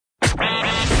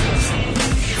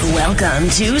Welcome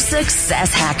to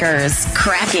Success Hackers,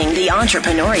 Cracking the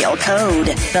Entrepreneurial Code,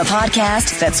 the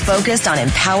podcast that's focused on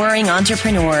empowering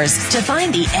entrepreneurs to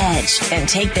find the edge and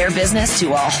take their business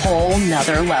to a whole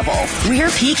nother level. We're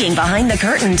peeking behind the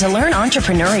curtain to learn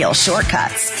entrepreneurial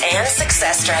shortcuts and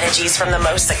success strategies from the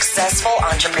most successful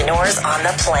entrepreneurs on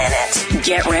the planet.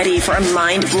 Get ready for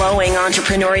mind-blowing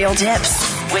entrepreneurial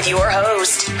tips with your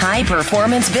host,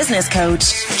 high-performance business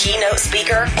coach, keynote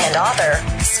speaker, and author,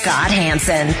 Scott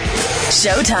Hanson.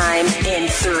 Showtime in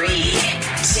 3, 2,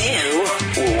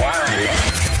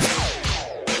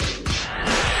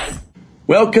 1.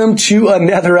 Welcome to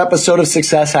another episode of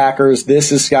Success Hackers.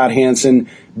 This is Scott Hanson,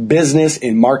 business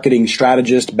and marketing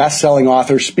strategist, best-selling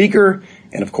author, speaker,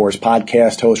 and of course,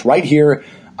 podcast host right here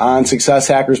on Success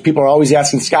Hackers. People are always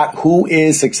asking, Scott, who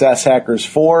is Success Hackers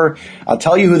for? I'll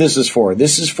tell you who this is for.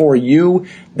 This is for you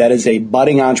that is a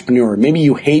budding entrepreneur. Maybe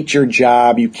you hate your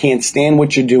job, you can't stand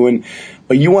what you're doing,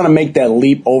 but you want to make that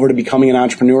leap over to becoming an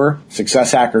entrepreneur.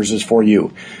 Success Hackers is for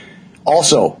you.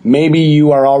 Also, maybe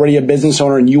you are already a business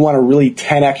owner and you want to really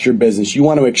 10x your business. You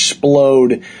want to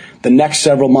explode the next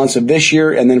several months of this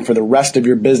year and then for the rest of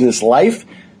your business life.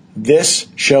 This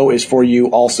show is for you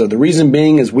also. The reason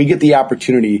being is we get the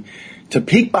opportunity to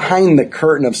peek behind the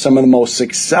curtain of some of the most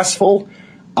successful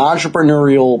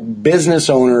entrepreneurial business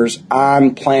owners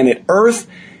on planet Earth.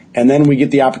 And then we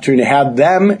get the opportunity to have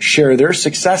them share their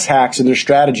success hacks and their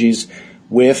strategies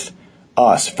with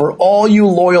us. For all you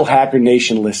loyal Hacker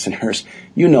Nation listeners,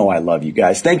 you know I love you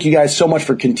guys. Thank you guys so much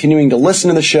for continuing to listen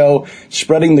to the show,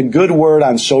 spreading the good word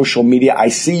on social media. I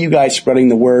see you guys spreading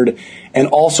the word. And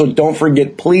also, don't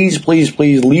forget, please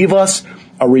leave us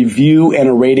a review and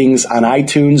a ratings on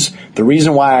iTunes. The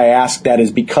reason why I ask that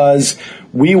is because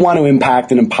we want to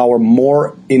impact and empower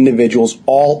more individuals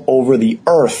all over the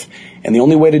earth. And the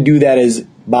only way to do that is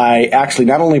by actually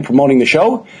not only promoting the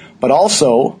show, but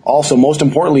also most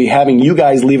importantly, having you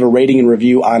guys leave a rating and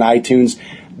review on iTunes.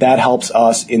 That helps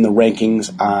us in the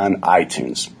rankings on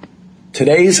iTunes.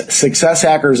 Today's Success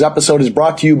Hackers episode is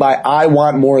brought to you by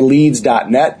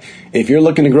iwantmoreleads.net. If you're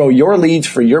looking to grow your leads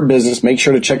for your business, make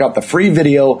sure to check out the free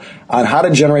video on how to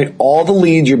generate all the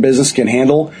leads your business can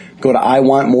handle. Go to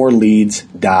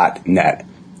iwantmoreleads.net.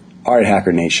 All right,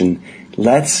 Hacker Nation,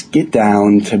 let's get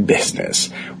down to business.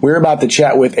 We're about to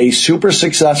chat with a super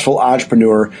successful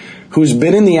entrepreneur who's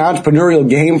been in the entrepreneurial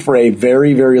game for a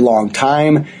very, very long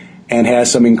time and has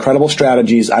some incredible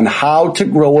strategies on how to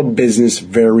grow a business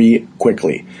very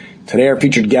quickly. Today, our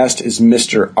featured guest is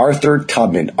Mr. Arthur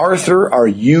Tubman. Arthur, are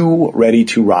you ready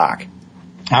to rock?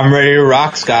 I'm ready to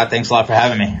rock, Scott. Thanks a lot for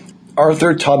having me.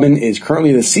 Arthur Tubman is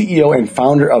currently the CEO and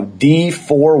founder of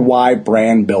D4Y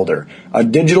Brand Builder, a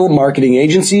digital marketing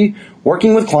agency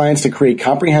working with clients to create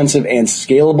comprehensive and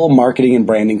scalable marketing and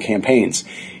branding campaigns.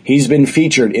 He's been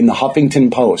featured in the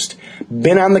Huffington Post,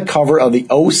 been on the cover of the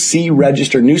OC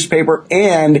Register newspaper,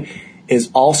 and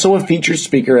is also a featured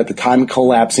speaker at the time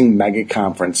collapsing mega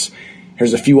conference.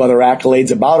 Here's a few other accolades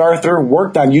about Arthur.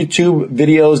 Worked on YouTube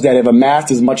videos that have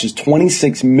amassed as much as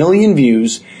 26 million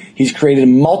views. He's created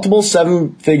multiple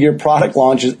 7-figure product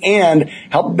launches and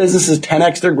helped businesses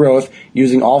 10x their growth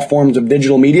using all forms of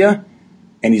digital media.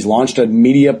 And he's launched a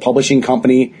media publishing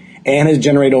company and has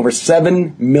generated over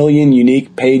 7 million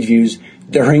unique page views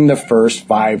during the first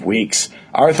 5 weeks.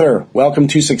 Arthur, welcome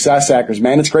to Success Hackers,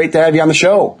 man. It's great to have you on the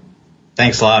show.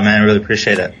 Thanks a lot, man. I really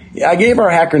appreciate it. Yeah, I gave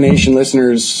our Hacker Nation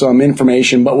listeners some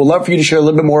information, but we'd love for you to share a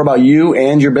little bit more about you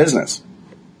and your business.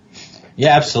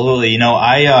 Yeah, absolutely. You know,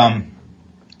 I've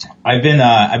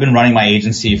been running my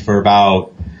agency for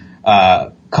about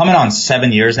coming on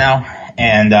 7 years now,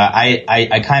 and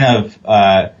I kind of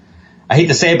I hate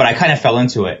to say it, but I kind of fell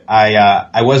into it.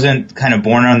 I wasn't kind of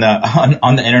born on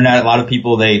the internet. A lot of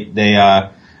people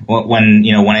when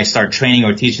I start training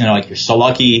or teaching, they're like, "You're so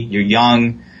lucky. You're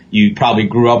young. You probably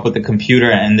grew up with a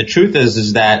computer." And the truth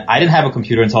is that I didn't have a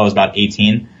computer until I was about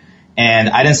 18, and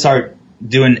I didn't start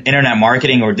doing internet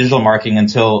marketing or digital marketing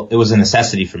until it was a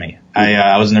necessity for me.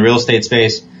 I was in the real estate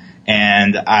space,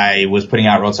 and I was putting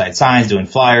out roadside signs, doing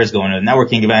flyers, going to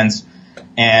networking events,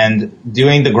 and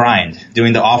doing the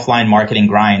offline marketing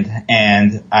grind.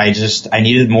 And I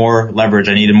needed more leverage.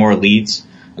 I needed more leads.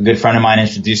 A good friend of mine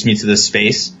introduced me to this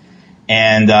space.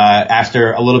 And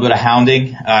after a little bit of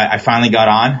hounding, I finally got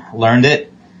on, learned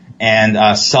it,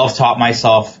 and self-taught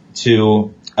myself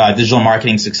to digital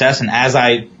marketing success. And as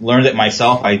I learned it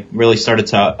myself, I really started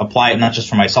to apply it not just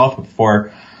for myself, but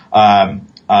for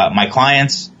my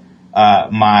clients,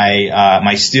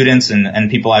 my students, and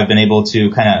people I've been able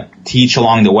to kind of teach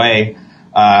along the way.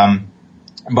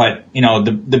 But, you know,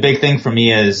 the big thing for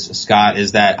me is, Scott,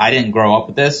 is that I didn't grow up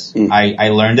with this. I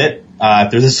learned it,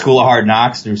 through the School of Hard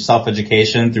Knocks, through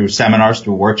self-education, through seminars,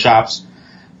 through workshops,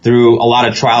 through a lot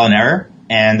of trial and error.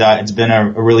 And, it's been a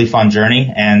really fun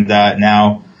journey. And,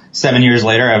 now 7 years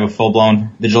later, I have a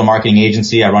full-blown digital marketing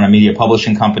agency. I run a media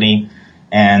publishing company,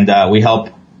 and, we help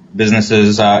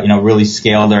businesses, really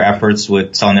scale their efforts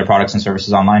with selling their products and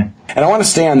services online. And I want to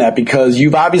stay on that because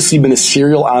you've obviously been a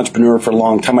serial entrepreneur for a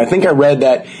long time. I think I read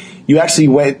that you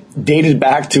actually dated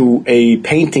back to a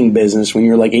painting business when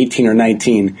you were like 18 or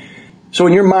 19. So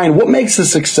in your mind, what makes a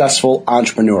successful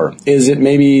entrepreneur? Is it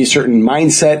maybe a certain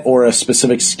mindset or a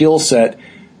specific skill set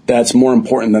that's more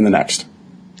important than the next?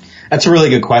 That's a really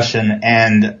good question.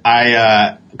 And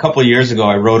a couple of years ago,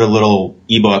 I wrote a little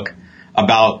ebook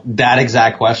about that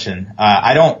exact question.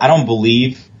 I don't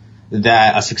believe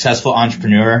that a successful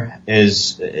entrepreneur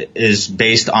is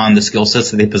based on the skill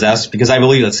sets that they possess, because I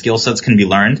believe that skill sets can be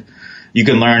learned. You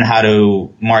can learn how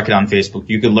to market on Facebook.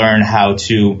 You can learn how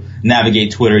to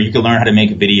navigate Twitter. You can learn how to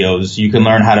make videos. You can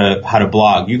learn how to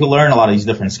blog. You can learn a lot of these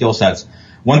different skill sets.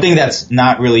 One thing that's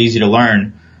not really easy to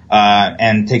learn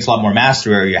and takes a lot more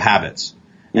mastery are your habits.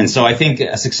 And so I think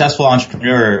a successful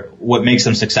entrepreneur, what makes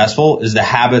them successful is the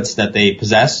habits that they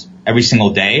possess every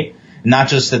single day. Not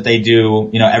just that they do,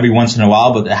 every once in a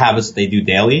while, but the habits that they do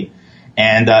daily.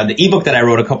 And the ebook that I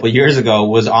wrote a couple of years ago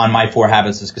was on my 4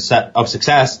 habits of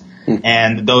success.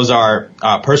 And those are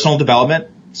personal development,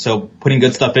 so putting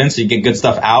good stuff in so you get good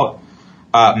stuff out.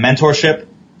 Mentorship,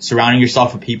 surrounding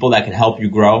yourself with people that can help you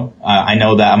grow. I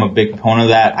know that I'm a big proponent of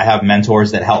that. I have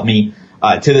mentors that help me.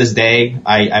 To this day,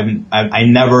 I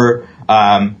never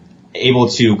able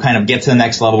to kind of get to the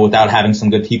next level without having some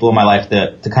good people in my life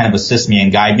to kind of assist me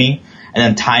and guide me. And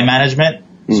then time management.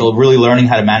 So really learning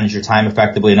how to manage your time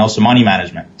effectively, and also money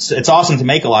management. It's awesome to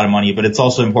make a lot of money, but it's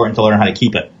also important to learn how to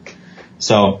keep it.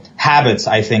 So habits,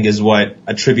 I think, is what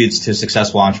attributes to a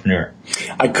successful entrepreneur.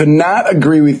 I could not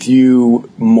agree with you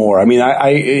more. I mean,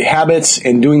 habits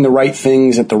and doing the right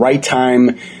things at the right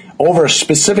time over a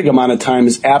specific amount of time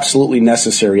is absolutely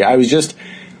necessary. I was just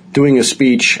doing a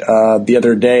speech the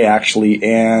other day, actually,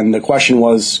 and the question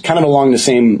was kind of along the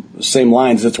same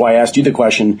lines. That's why I asked you the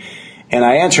question. And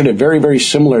I answered it very, very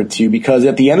similar to you, because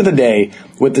at the end of the day,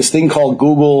 with this thing called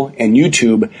Google and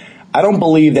YouTube, I don't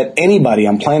believe that anybody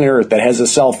on planet Earth that has a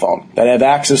cell phone, that have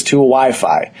access to a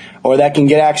Wi-Fi, or that can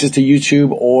get access to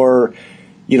YouTube or,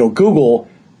 Google,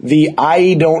 the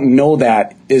I don't know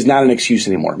that is not an excuse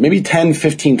anymore. Maybe 10,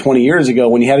 15, 20 years ago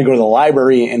when you had to go to the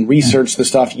library and research the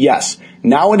stuff, yes.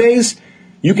 Nowadays,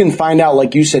 you can find out,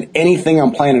 like you said, anything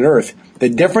on planet Earth. The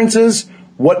difference is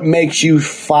what makes you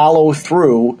follow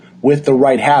through with the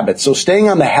right habits. So staying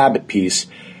on the habit piece,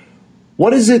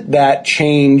 what is it that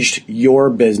changed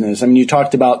your business? I mean, you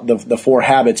talked about the 4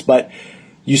 habits, but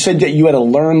you said that you had to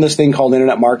learn this thing called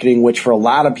internet marketing, which for a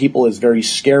lot of people is very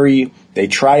scary. They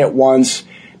try it once.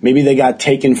 Maybe they got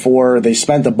taken for, they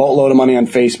spent a boatload of money on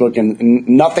Facebook and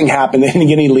nothing happened. They didn't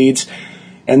get any leads.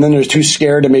 And then they're too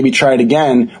scared to maybe try it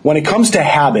again. When it comes to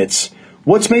habits,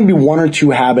 what's maybe 1 or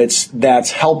 2 habits that's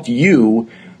helped you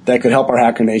that could help our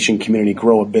Hacker Nation community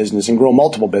grow a business and grow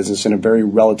multiple business in a very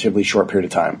relatively short period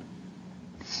of time?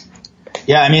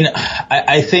 Yeah, I mean,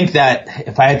 I think that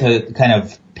if I had to kind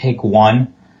of pick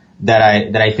one that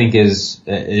I think is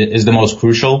the most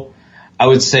crucial, I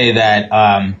would say that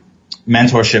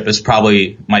mentorship is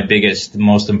probably my biggest,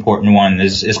 most important one.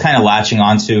 Is kind of latching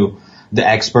onto the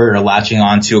expert or latching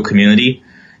onto a community.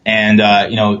 And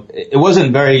it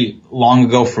wasn't very long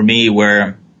ago for me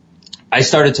where I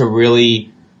started to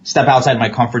really step outside my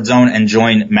comfort zone and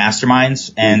join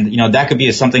masterminds. And, that could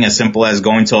be something as simple as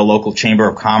going to a local chamber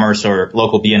of commerce or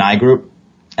local BNI group.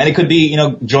 And it could be,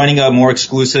 joining a more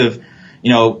exclusive,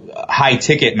 high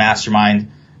ticket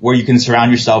mastermind where you can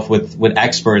surround yourself with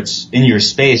experts in your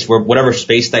space, where whatever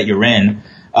space that you're in,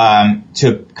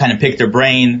 to kind of pick their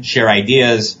brain, share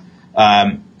ideas,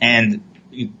 and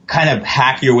you kind of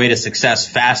hack your way to success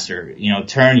faster,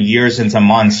 turn years into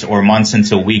months or months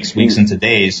into weeks into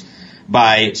days,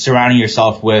 by surrounding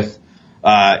yourself with,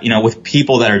 with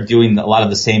people that are doing a lot of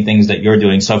the same things that you're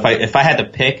doing. So if I had to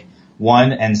pick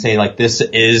one and say, like, this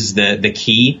is the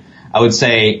key, I would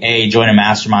say, A, join a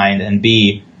mastermind, and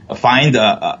B, find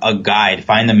a guide,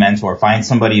 find a mentor, find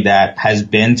somebody that has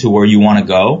been to where you want to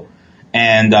go,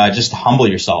 and just humble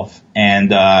yourself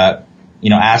and,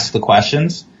 ask the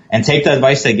questions and take the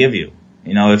advice they give you.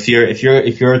 If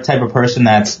you're a type of person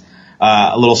that's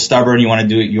a little stubborn, you want to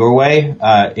do it your way,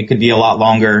 it could be a lot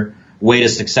longer way to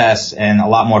success and a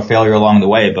lot more failure along the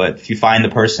way. But if you find the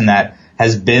person that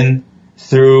has been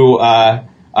through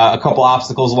a couple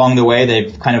obstacles along the way.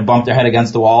 They've kind of bumped their head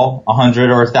against the wall 100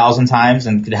 or 1,000 times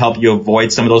and could help you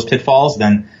avoid some of those pitfalls,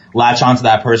 then latch onto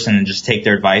that person and just take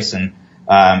their advice and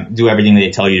do everything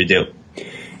they tell you to do.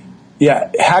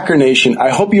 Yeah, Hacker Nation, I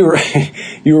hope you were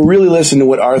really listening to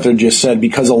what Arthur just said,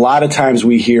 because a lot of times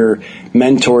we hear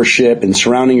mentorship and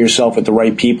surrounding yourself with the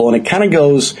right people, and it kind of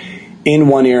goes in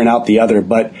one ear and out the other.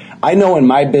 But I know in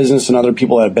my business and other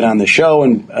people that have been on the show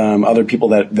and other people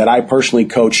that I personally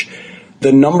coach,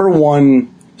 the number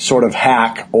one sort of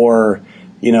hack, or,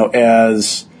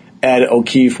 as Ed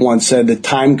O'Keefe once said, the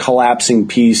time collapsing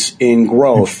piece in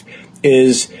growth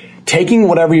is taking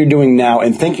whatever you're doing now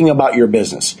and thinking about your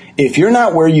business. If you're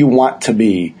not where you want to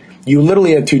be, you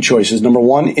literally have two choices. Number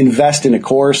one, invest in a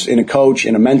course, in a coach,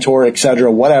 in a mentor,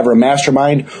 etc., whatever, a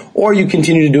mastermind, or you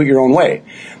continue to do it your own way.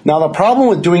 Now, the problem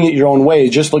with doing it your own way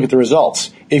is just look at the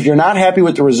results. If you're not happy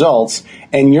with the results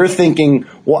and you're thinking,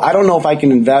 well, I don't know if I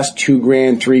can invest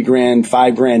 $2,000, $3,000,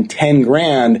 $5,000,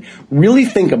 $10,000, really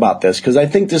think about this, because I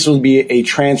think this will be a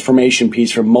transformation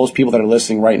piece for most people that are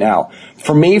listening right now.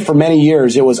 For me, for many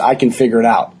years, it was, I can figure it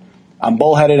out. I'm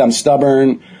bullheaded, I'm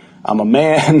stubborn, I'm a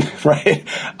man, right?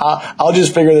 I'll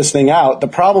just figure this thing out. The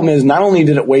problem is, not only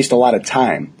did it waste a lot of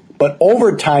time, but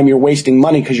over time you're wasting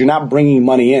money because you're not bringing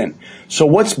money in. So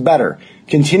what's better?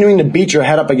 Continuing to beat your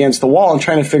head up against the wall and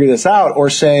trying to figure this out,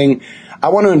 or saying, I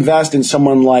want to invest in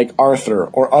someone like Arthur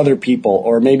or other people,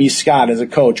 or maybe Scott as a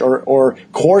coach, or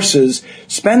courses,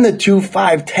 spend the $2,000,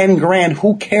 $5,000, $10,000,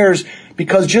 who cares?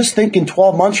 Because just think in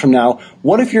 12 months from now,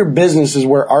 what if your business is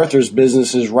where Arthur's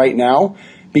business is right now?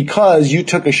 Because you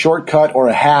took a shortcut or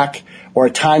a hack or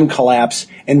a time collapse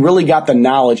and really got the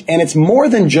knowledge. And it's more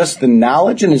than just the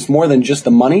knowledge, and it's more than just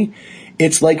the money.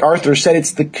 It's like Arthur said,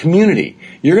 it's the community.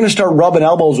 You're going to start rubbing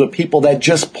elbows with people that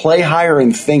just play higher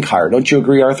and think higher. Don't you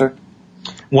agree, Arthur?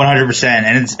 100%.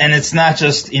 And it's not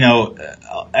just,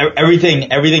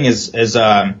 everything is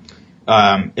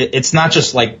it's not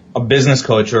just like a business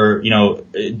coach or,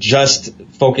 just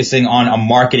focusing on a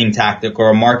marketing tactic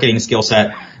or a marketing skill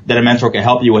set that a mentor can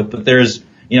help you with. But there's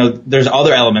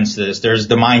other elements to this. There's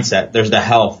the mindset. There's the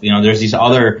health. There's these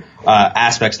other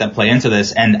aspects that play into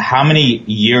this. And how many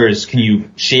years can you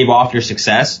shave off your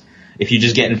success if you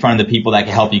just get in front of the people that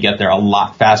can help you get there a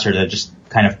lot faster, to just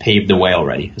kind of pave the way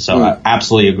already? So I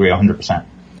absolutely agree 100%.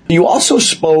 You also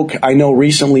spoke, I know,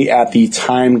 recently at the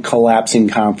Time Collapsing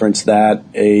Conference that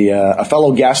a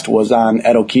fellow guest was on,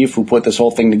 Ed O'Keefe, who put this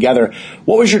whole thing together.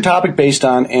 What was your topic based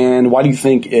on, and why do you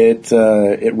think it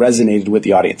resonated with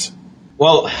the audience?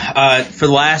 Well, for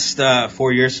the last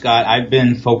 4 years, Scott, I've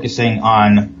been focusing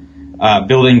on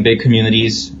building big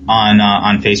communities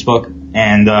on Facebook.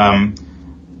 And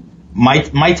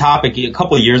my topic, a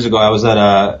couple of years ago, I was at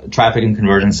a traffic and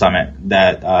conversion summit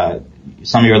that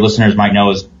some of your listeners might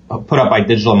know is put up by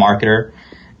Digital Marketer.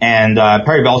 And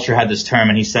Perry Belcher had this term,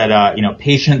 and he said,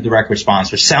 patient direct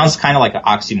response, which sounds kind of like an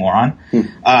oxymoron,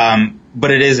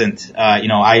 but it isn't.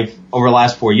 I've over the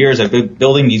last 4 years, I've been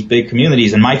building these big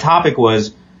communities, and my topic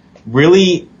was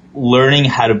really learning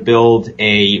how to build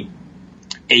a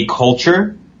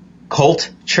culture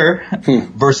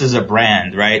versus a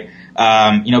brand, right?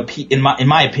 In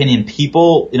my opinion,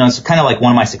 people, it's kind of like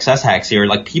one of my success hacks here.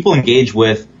 Like, people engage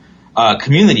with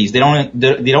communities. They don't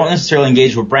necessarily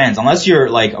engage with brands unless you're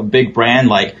like a big brand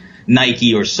like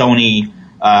Nike or Sony,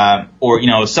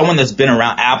 or someone that's been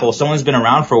around, Apple, someone that's been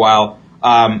around for a while.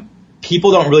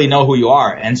 People don't really know who you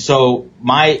are, and so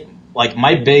my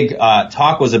big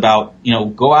talk was about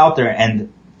go out there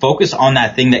and focus on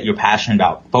that thing that you're passionate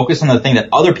about. Focus on the thing that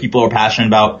other people are passionate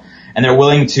about, and they're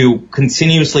willing to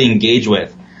continuously engage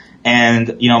with.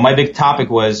 And my big topic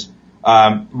was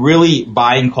really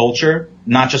buying culture,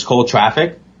 not just cold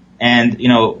traffic. And,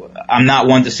 I'm not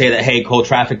one to say that, hey, cold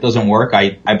traffic doesn't work.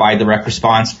 I buy direct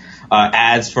response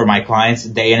ads for my clients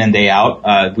day in and day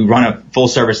out. We run a full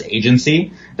service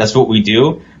agency. That's what we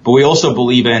do. But we also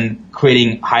believe in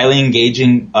creating highly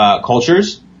engaging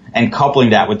cultures and coupling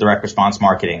that with direct response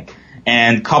marketing,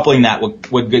 and coupling that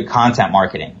with good content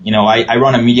marketing. I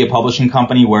run a media publishing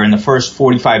company where in the first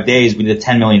 45 days we did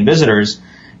 10 million visitors.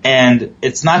 And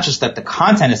it's not just that the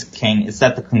content is king, it's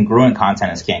that the congruent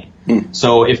content is king.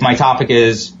 So if my topic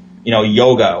is,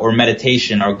 yoga or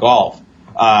meditation or golf,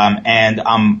 and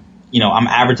I'm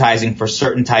advertising for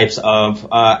certain types of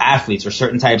athletes or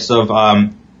certain types of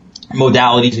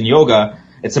modalities in yoga,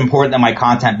 it's important that my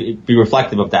content be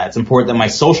reflective of that. It's important that my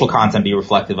social content be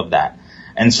reflective of that.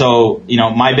 And so,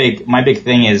 my big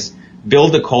thing is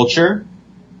build the culture,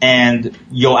 and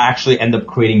you'll actually end up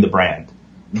creating the brand.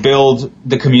 Build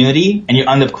the community, and you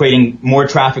end up creating more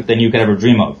traffic than you could ever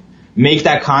dream of. Make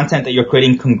that content that you're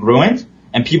creating congruent,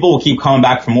 and people will keep coming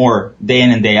back for more day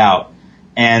in and day out.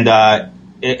 And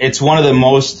it's one of the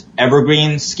most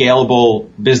evergreen, scalable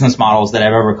business models that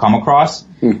I've ever come across.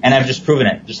 And I've just proven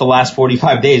it. Just the last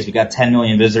 45 days, we got 10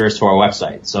 million visitors to our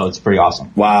website. So it's pretty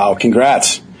awesome. Wow.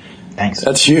 Congrats. Thanks.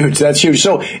 That's huge. That's huge.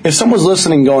 So if someone's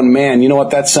listening going, man, you know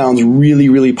what? That sounds really,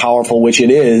 really powerful, which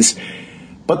it is.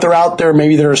 But they're out there,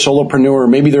 maybe they're a solopreneur,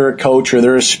 maybe they're a coach, or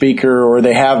they're a speaker, or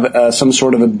they have some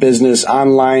sort of a business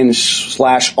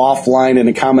online/offline in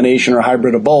a combination or a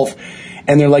hybrid of both.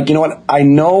 And they're like, you know what? I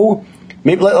know.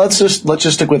 Maybe let's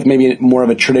just stick with maybe more of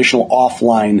a traditional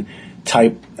offline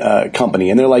type company.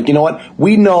 And they're like, you know what?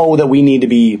 We know that we need to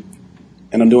be,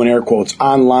 and I'm doing air quotes,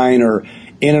 online or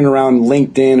in and around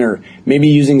LinkedIn, or maybe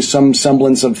using some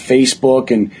semblance of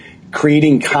Facebook and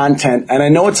creating content. And I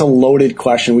know it's a loaded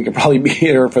question. We could probably be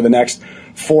here for the next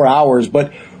 4 hours,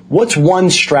 but what's one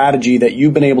strategy that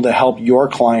you've been able to help your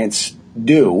clients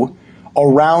do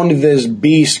around this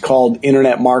beast called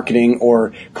internet marketing,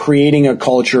 or creating a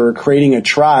culture, or creating a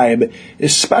tribe,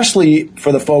 especially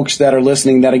for the folks that are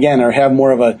listening that, again, have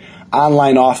more of a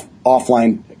online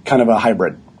offline kind of a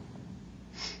hybrid?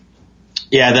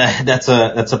 Yeah, that's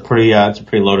a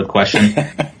pretty loaded question.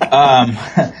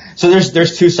 So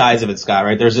there's two sides of it, Scott,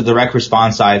 right? There's a direct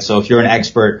response side. So if you're an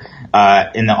expert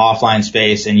in the offline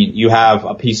space and you have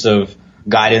a piece of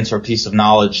guidance or piece of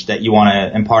knowledge that you want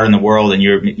to impart in the world, and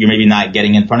you're maybe not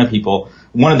getting in front of people,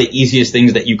 one of the easiest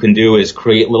things that you can do is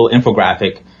create a little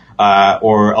infographic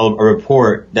or a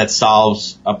report that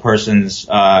solves a person's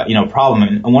problem.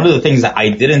 And one of the things that I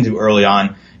didn't do early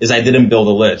on is I didn't build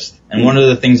a list. And one of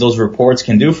the things those reports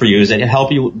can do for you is it can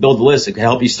help you build a list. It can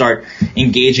help you start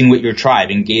engaging with your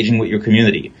tribe, engaging with your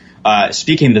community,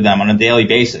 speaking to them on a daily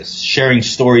basis, sharing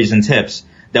stories and tips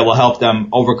that will help them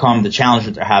overcome the challenge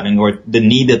that they're having or the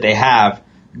need that they have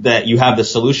that you have the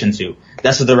solution to.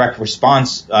 That's the direct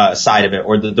response side of it,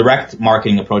 or the direct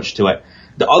marketing approach to it.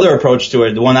 The other approach to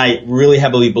it, the one I really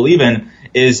heavily believe in,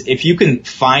 is if you can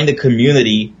find a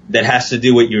community that has to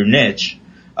do with your niche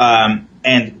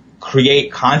and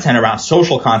create content around,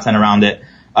 social content around it,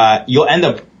 you'll end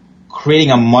up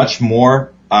creating a much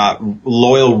more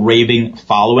loyal, raving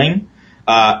following.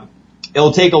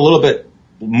 It'll take a little bit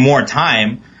more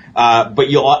time, but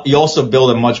you also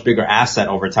build a much bigger asset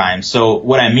over time. So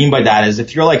what I mean by that is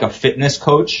if you're like a fitness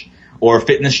coach or a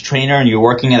fitness trainer and you're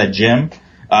working at a gym,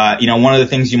 one of the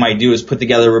things you might do is put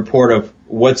together a report of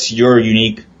what's your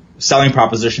unique selling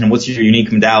proposition and what's your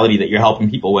unique modality that you're helping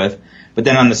people with. But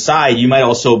then on the side, you might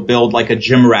also build like a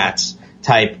gym rats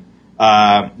type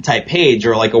page,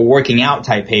 or like a working out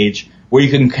type page, where you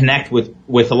can connect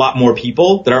with a lot more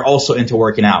people that are also into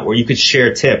working out, where you could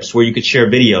share tips, where you could share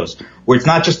videos, where it's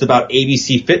not just about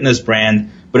ABC Fitness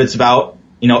brand, but it's about,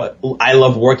 I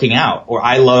love working out, or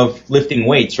I love lifting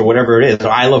weights, or whatever it is, or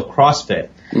I love CrossFit.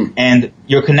 And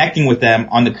you're connecting with them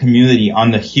on the community,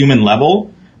 on the human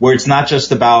level, where it's not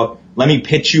just about, let me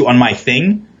pitch you on my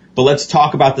thing, but let's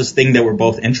talk about this thing that we're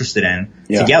both interested in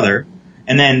together.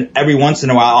 And then every once in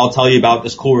a while, I'll tell you about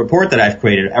this cool report that I've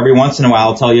created. Every once in a while,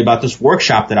 I'll tell you about this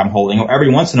workshop that I'm holding. Or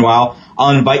every once in a while,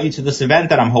 I'll invite you to this event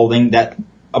that I'm holding that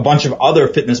a bunch of other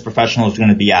fitness professionals are going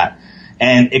to be at.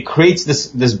 And it creates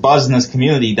this buzz in this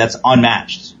community that's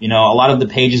unmatched. A lot of the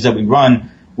pages that we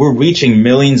run, we're reaching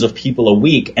millions of people a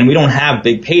week, and we don't have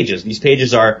big pages. These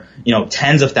pages are,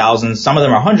 tens of thousands. Some of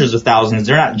them are hundreds of thousands.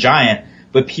 They're not giant,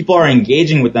 but people are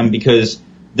engaging with them because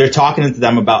they're talking to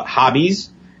them about hobbies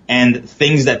and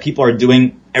things that people are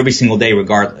doing every single day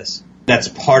regardless. That's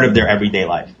part of their everyday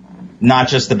life, not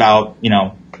just about,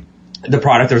 the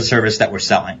product or service that we're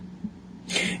selling.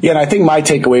 Yeah, and I think my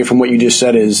takeaway from what you just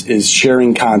said is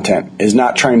sharing content, is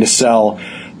not trying to sell,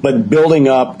 but building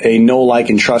up a know, like,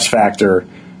 and trust factor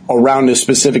around a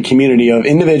specific community of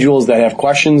individuals that have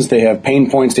questions, they have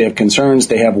pain points, they have concerns,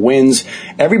 they have wins.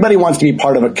 Everybody wants to be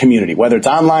part of a community, whether it's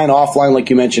online, offline, like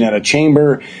you mentioned, at a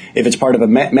chamber, if it's part of a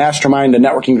mastermind, a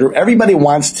networking group. Everybody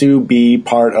wants to be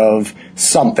part of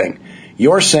something.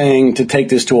 You're saying to take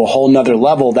this to a whole nother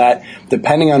level, that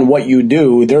depending on what you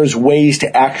do, there's ways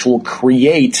to actually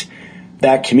create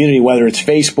that community, whether it's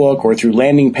Facebook or through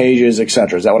landing pages, et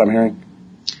cetera. Is that what I'm hearing?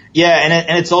 Yeah,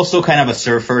 and it's also kind of a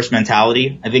serve first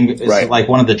mentality. I think it's right. Like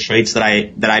one of the traits that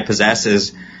I possess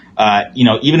is,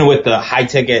 even with the high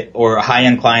ticket or high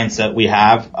end clients that we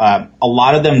have, a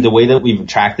lot of them, the way that we've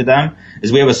attracted them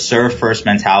is we have a serve first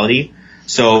mentality.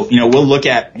 So, we'll look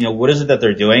at, what is it that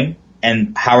they're doing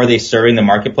and how are they serving the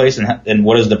marketplace and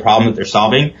what is the problem that they're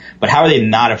solving, but how are they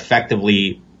not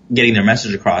effectively getting their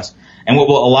message across? And a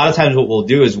lot of times what we'll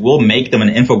do is we'll make them an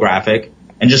infographic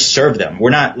and just serve them. We're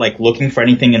not like looking for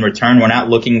anything in return. We're not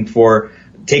looking for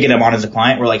taking them on as a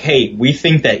client. We're like, hey, we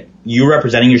think that you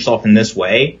representing yourself in this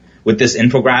way with this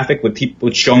infographic,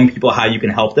 with showing people how you can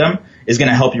help them is going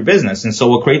to help your business. And so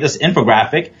we'll create this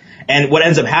infographic. And what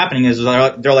ends up happening is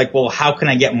they're like, well, how can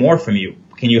I get more from you?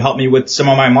 Can you help me with some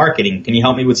of my marketing? Can you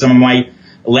help me with some of my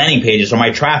landing pages or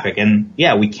my traffic? And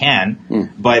yeah, we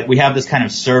can, but we have this kind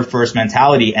of serve first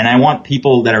mentality. And I want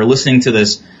people that are listening to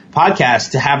this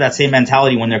podcast to have that same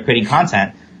mentality when they're creating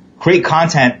content. Create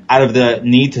content out of the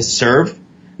need to serve,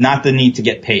 not the need to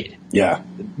get paid. Yeah.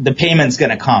 The payment's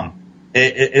going to come.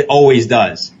 It always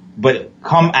does. But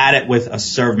come at it with a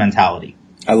serve mentality.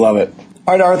 I love it.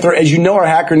 All right, Arthur, as you know, our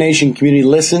Hacker Nation community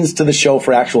listens to the show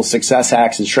for actual success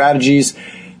hacks and strategies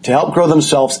to help grow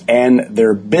themselves and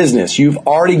their business. You've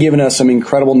already given us some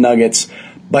incredible nuggets,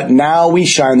 but now we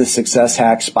shine the success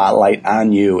hack spotlight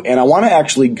on you. And I want to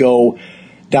actually go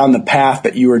down the path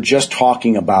that you were just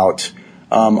talking about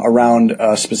around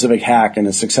a specific hack and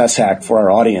a success hack for our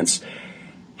audience.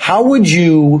 How would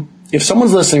you, if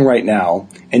someone's listening right now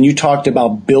and you talked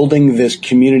about building this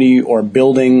community or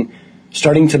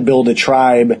starting to build a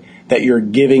tribe that you're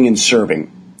giving and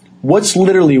serving, what's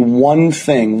literally one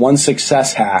thing, one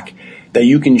success hack that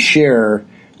you can share?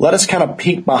 Let us kind of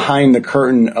peek behind the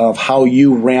curtain of how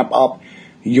you ramp up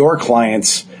your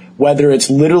clients, whether it's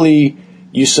literally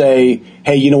you say,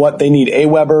 hey, you know what, they need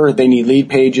Aweber, they need lead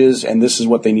pages, and this is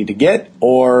what they need to get,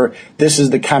 or this is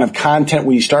the kind of content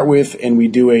we start with and we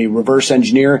do a reverse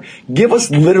engineer. Give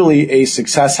us literally a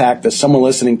success hack that someone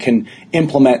listening can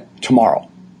implement tomorrow.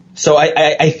 So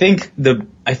I think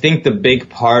the big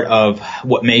part of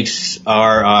what makes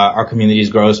our communities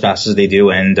grow as fast as they do,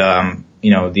 and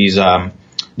these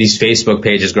Facebook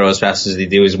pages grow as fast as they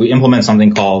do, is we implement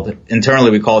something called,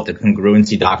 internally we call it the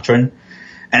congruency doctrine.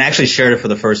 And I actually shared it for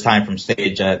the first time from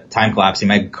stage at Time Collapse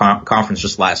Mega Conference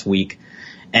just last week.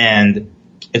 And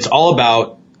it's all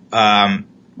about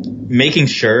making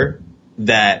sure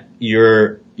that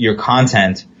your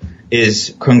content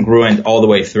is congruent all the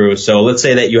way through. So let's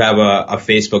say that you have a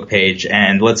Facebook page,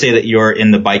 and let's say that you're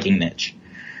in the biking niche,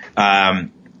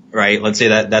 right? Let's say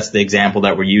that that's the example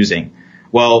that we're using.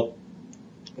 Well,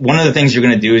 one of the things you're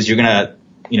going to do is you're going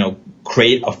to,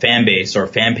 create a fan base or a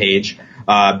fan page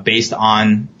based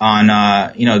on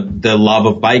the love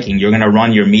of biking. You're going to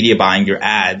run your media buying, your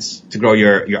ads to grow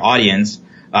your audience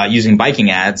using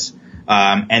biking ads,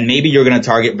 and maybe you're going to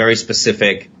target very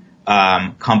specific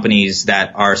companies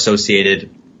that are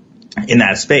associated in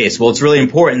that space. Well, it's really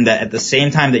important that at the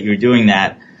same time that you're doing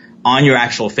that, on your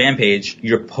actual fan page,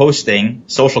 you're posting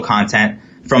social content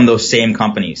from those same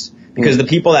companies. Because the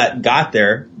people that got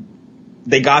there,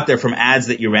 they got there from ads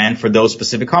that you ran for those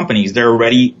specific companies. They're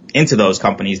already into those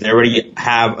companies. They already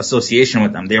have association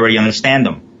with them. They already understand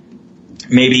them.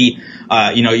 Maybe,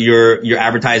 you're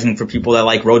advertising for people that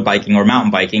like road biking or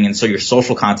mountain biking, and so your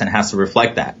social content has to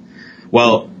reflect that.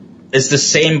 Well, it's the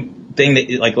same thing that,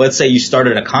 like, let's say you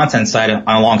started a content site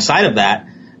alongside of that,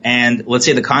 and let's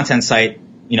say the content site,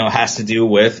 has to do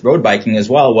with road biking as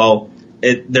well. Well,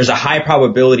 there's a high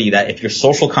probability that if your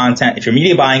social content, if your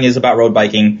media buying is about road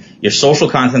biking, your social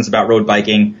content's about road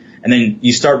biking, and then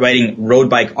you start writing road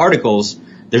bike articles,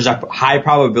 there's a high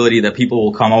probability that people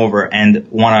will come over and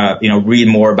want to, read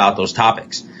more about those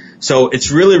topics. So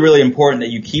it's really, really important that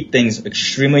you keep things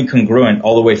extremely congruent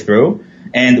all the way through.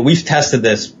 And we've tested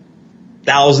this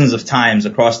thousands of times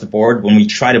across the board when we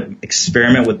try to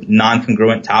experiment with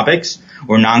non-congruent topics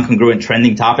or non-congruent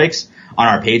trending topics on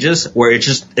our pages, where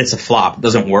it's a flop. It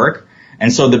doesn't work.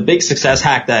 And so the big success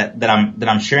hack that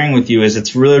I'm sharing with you is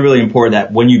it's really, really important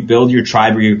that when you build your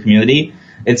tribe or your community,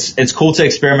 it's cool to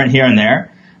experiment here and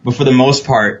there, but for the most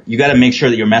part, you got to make sure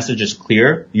that your message is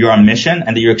clear, you're on mission,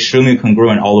 and that you're extremely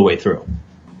congruent all the way through.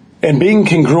 And being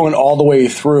congruent all the way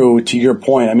through, to your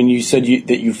point, I mean, you said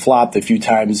that you flopped a few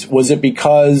times. Was it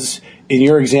because, in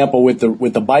your example with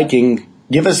the biking,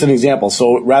 give us an example.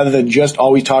 So rather than just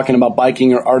always talking about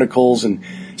biking or articles and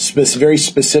very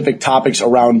specific topics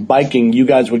around biking, you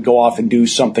guys would go off and do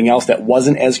something else that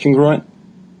wasn't as congruent?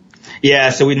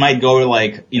 Yeah, so we might go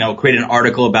to create an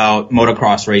article about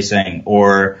motocross racing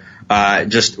or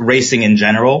just racing in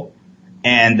general.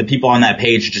 And the people on that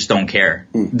page just don't care.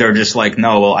 They're just like,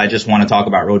 no, well, I just want to talk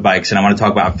about road bikes and I want to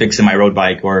talk about fixing my road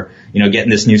bike or,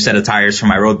 getting this new set of tires for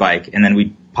my road bike. And then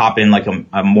we pop in like a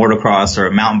motocross or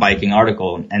a mountain biking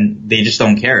article and they just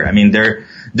don't care. I mean, they're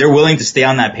willing to stay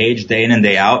on that page day in and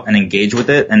day out and engage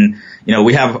with it. And,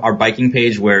 we have our biking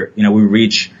page where, we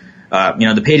reach,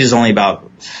 the page is only about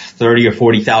 30 or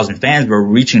 40,000 fans, but we're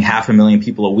reaching 500,000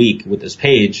 people a week with this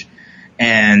page.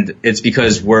 And it's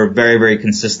because we're very, very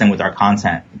consistent with our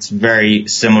content. It's very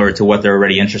similar to what they're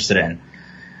already interested in.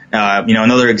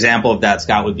 Another example of that,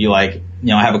 Scott, would be like,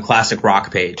 I have a classic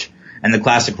rock page. and the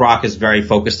classic rock is very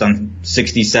focused on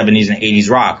 60s, 70s, and 80s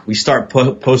rock. We start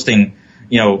posting,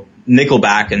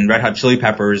 Nickelback and Red Hot Chili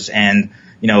Peppers and,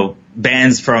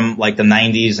 bands from like the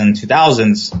 90s and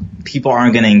 2000s, people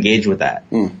aren't going to engage with that.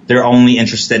 They're only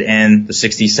interested in the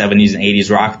 60s, 70s, and 80s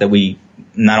rock that we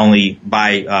not only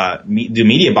do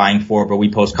media buying for, but we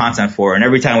post content for. And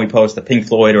every time we post a Pink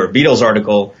Floyd or a Beatles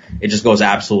article, it just goes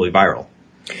absolutely viral.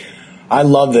 I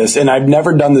love this, and I've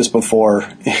never done this before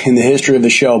in the history of the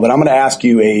show, but I'm going to ask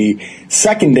you a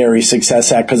secondary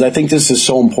success hack because I think this is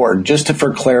so important, just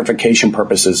for clarification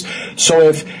purposes. So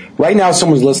if right now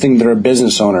someone's listening, they're a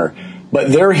business owner,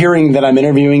 but they're hearing that I'm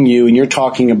interviewing you and you're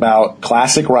talking about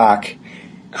classic rock,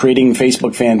 creating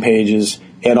Facebook fan pages,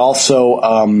 and also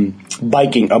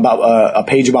biking, about a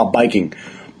page about biking.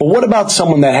 But what about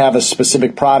someone that have a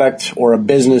specific product or a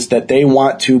business that they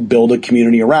want to build a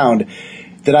community around?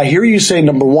 Did I hear you say,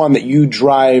 number one, that you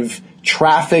drive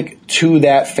traffic to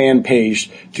that fan page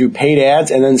through paid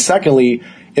ads? And then secondly,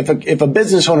 if a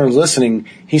business owner is listening,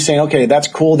 he's saying, okay, that's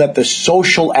cool that the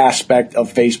social aspect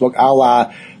of Facebook, a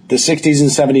la the 60s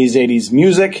and 70s, 80s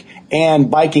music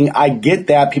and biking, I get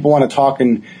that. People want to talk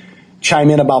and chime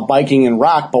in about biking and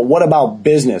rock, but what about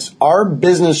business? Are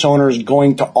business owners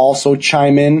going to also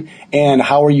chime in? And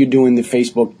how are you doing the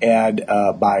Facebook ad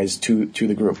buys to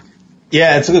the group?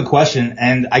 Yeah, it's a good question.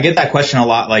 And I get that question a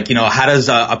lot. Like, how does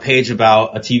a page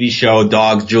about a TV show,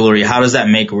 dogs, jewelry, how does that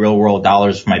make real world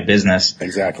dollars for my business?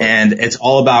 Exactly. And it's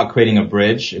all about creating a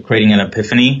bridge, creating an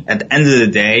epiphany. At the end of the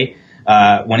day,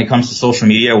 when it comes to social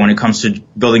media, when it comes to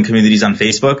building communities on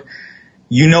Facebook,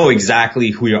 you know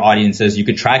exactly who your audience is. You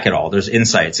could track it all. There's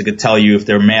insights. It could tell you if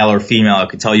they're male or female. It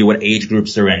could tell you what age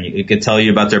groups they're in. It could tell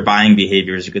you about their buying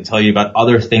behaviors. It could tell you about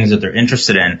other things that they're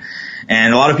interested in.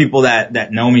 And a lot of people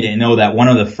that know me, they know that one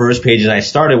of the first pages I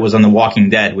started was on The Walking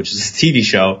Dead, which is a TV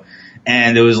show.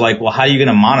 And it was like, well, how are you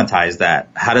going to monetize that?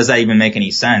 How does that even make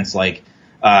any sense? I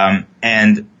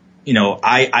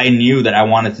knew that I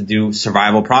wanted to do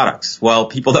survival products. Well,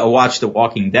 people that watch The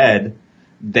Walking Dead,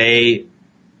 they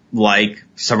like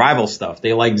survival stuff.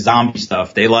 They like zombie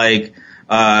stuff. They like,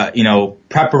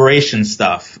 preparation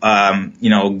stuff,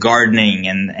 gardening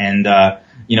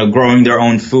and growing their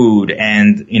own food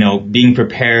and, being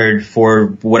prepared for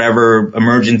whatever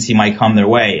emergency might come their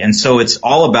way. And so it's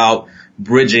all about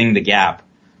bridging the gap.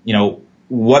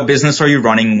 What business are you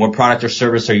running? What product or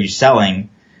service are you selling?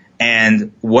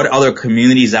 And what other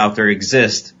communities out there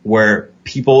exist where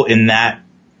people in that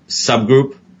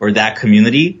subgroup or that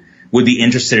community would be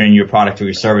interested in your product or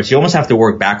your service? You almost have to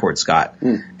work backwards, Scott,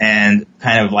 and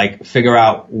kind of like figure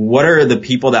out what are the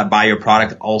people that buy your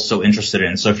product also interested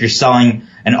in. So if you're selling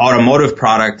an automotive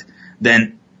product,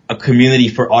 then a community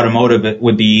for automotive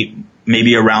would be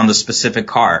maybe around a specific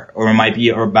car, or it might be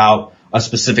about a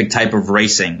specific type of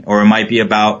racing, or it might be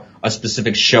about a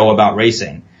specific show about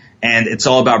racing. And it's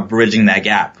all about bridging that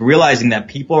gap, realizing that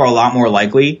people are a lot more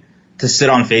likely to sit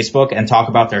on Facebook and talk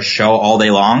about their show all day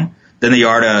long than they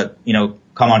are to,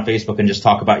 come on Facebook and just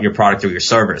talk about your product or your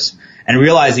service. And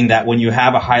realizing that when you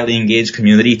have a highly engaged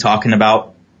community talking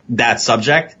about that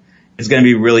subject, it's going to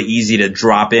be really easy to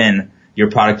drop in your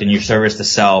product and your service to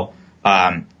sell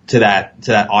to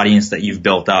that audience that you've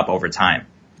built up over time.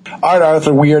 All right,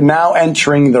 Arthur, we are now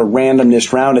entering the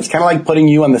randomness round. It's kind of like putting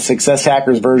you on the Success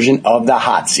Hackers version of the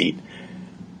hot seat.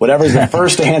 Whatever's the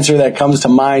first answer that comes to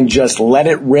mind, just let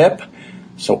it rip.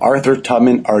 So, Arthur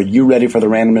Tubman, are you ready for the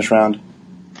randomness round?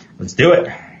 Let's do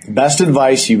it. Best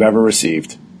advice you've ever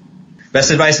received? Best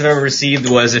advice I've ever received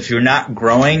was, if you're not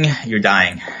growing, you're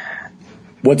dying.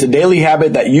 What's a daily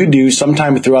habit that you do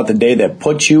sometime throughout the day that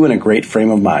puts you in a great frame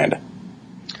of mind?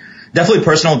 Definitely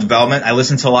personal development. I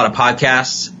listen to a lot of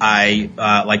podcasts. I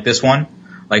like this one,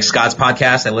 like Scott's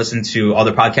podcast. I listen to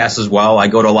other podcasts as well. I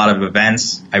go to a lot of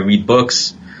events. I read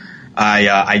books.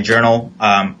 I journal.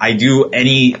 I do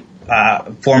any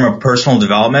form of personal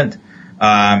development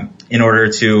in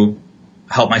order to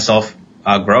help myself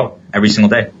grow every single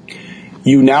day.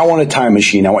 You now want a time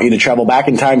machine. I want you to travel back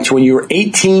in time to when you were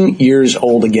 18 years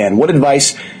old again. What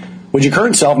advice would your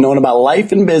current self, knowing about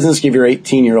life and business, give your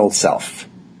 18-year-old self?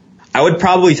 I would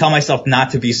probably tell myself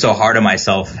not to be so hard on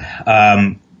myself.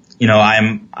 I'm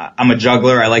a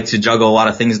juggler. I like to juggle a lot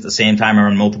of things at the same time. I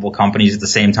run multiple companies at the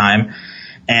same time.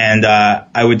 And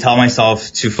I would tell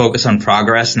myself to focus on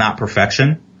progress, not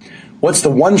perfection. What's the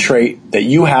one trait that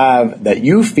you have that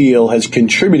you feel has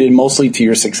contributed mostly to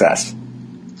your success?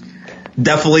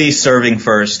 Definitely serving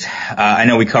first. I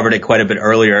know we covered it quite a bit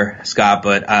earlier, Scott,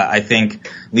 but I think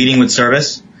leading with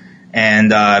service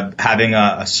and having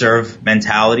a serve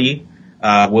mentality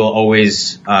will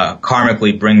always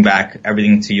karmically bring back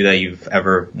everything to you that you've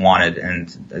ever wanted and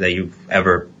that you've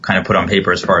ever kind of put on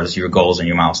paper as far as your goals and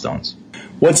your milestones.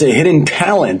 What's a hidden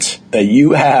talent that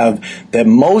you have that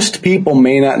most people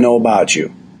may not know about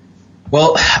you?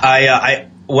 Well,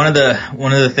 one of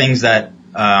the things that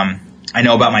I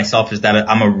know about myself is that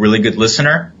I'm a really good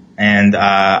listener, and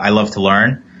I love to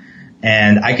learn,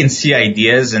 and I can see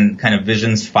ideas and kind of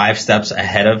visions 5 steps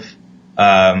ahead of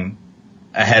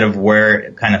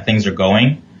where kind of things are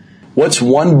going. What's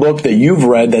one book that you've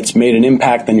read that's made an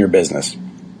impact on your business?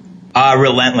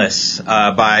 Relentless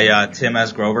by Tim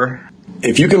S. Grover.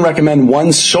 If you can recommend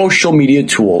one social media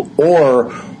tool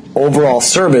or overall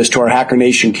service to our Hacker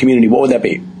Nation community, what would that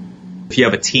be? If you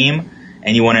have a team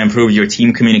and you want to improve your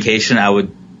team communication, I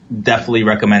would definitely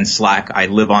recommend Slack. I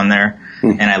live on there,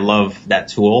 and I love that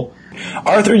tool.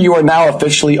 Arthur, you are now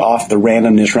officially off the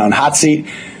randomness round hot seat.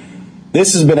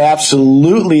 This has been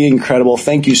absolutely incredible.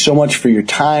 Thank you so much for your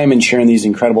time and sharing these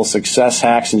incredible success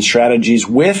hacks and strategies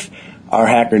with our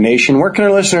Hacker Nation. Where can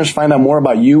our listeners find out more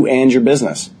about you and your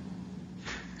business?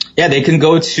 Yeah, they can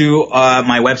go to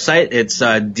my website. It's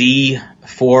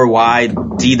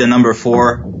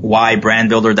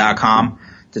D4YBrandbuilder.com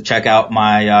to check out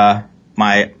my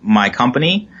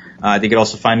company. They could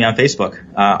also find me on Facebook,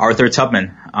 Arthur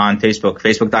Tubman on Facebook,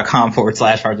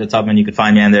 facebook.com/Arthur Tubman. You can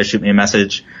find me on there, shoot me a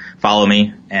message, follow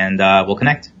me, and we'll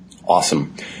connect.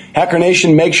 Awesome. Hacker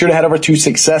Nation, make sure to head over to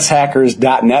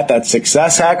successhackers.net. That's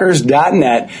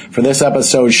successhackers.net for this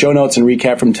episode's show notes and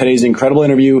recap from today's incredible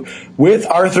interview with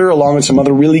Arthur, along with some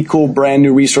other really cool brand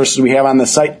new resources we have on the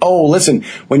site. Oh, listen,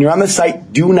 when you're on the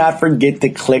site, do not forget to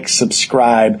click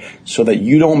subscribe so that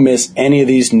you don't miss any of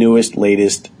these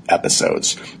latest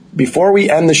episodes. Before we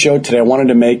end the show today, I wanted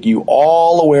to make you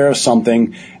all aware of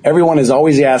something. Everyone is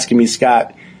always asking me,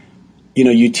 Scott,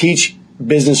 you teach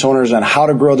business owners on how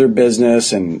to grow their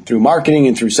business and through marketing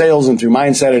and through sales and through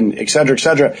mindset and et cetera, et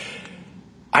cetera.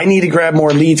 I need to grab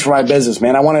more leads for my business,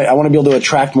 man. I want to be able to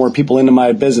attract more people into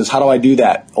my business. How do I do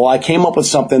that? Well, I came up with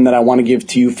something that I want to give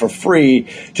to you for free.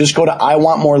 Just go to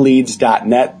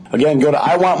iwantmoreleads.net. Again, go to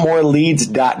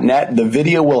iwantmoreleads.net. The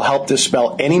video will help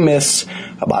dispel any myths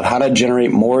about how to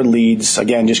generate more leads.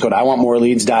 Again, just go to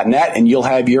iwantmoreleads.net and you'll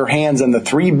have your hands on the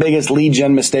 3 biggest lead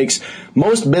gen mistakes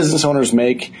most business owners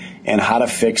make and how to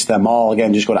fix them all.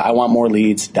 Again, just go to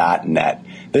iwantmoreleads.net.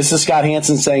 This is Scott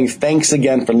Hanson saying thanks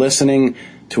again for listening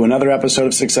to another episode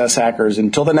of Success Hackers.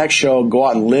 Until the next show, go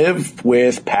out and live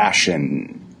with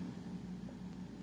passion.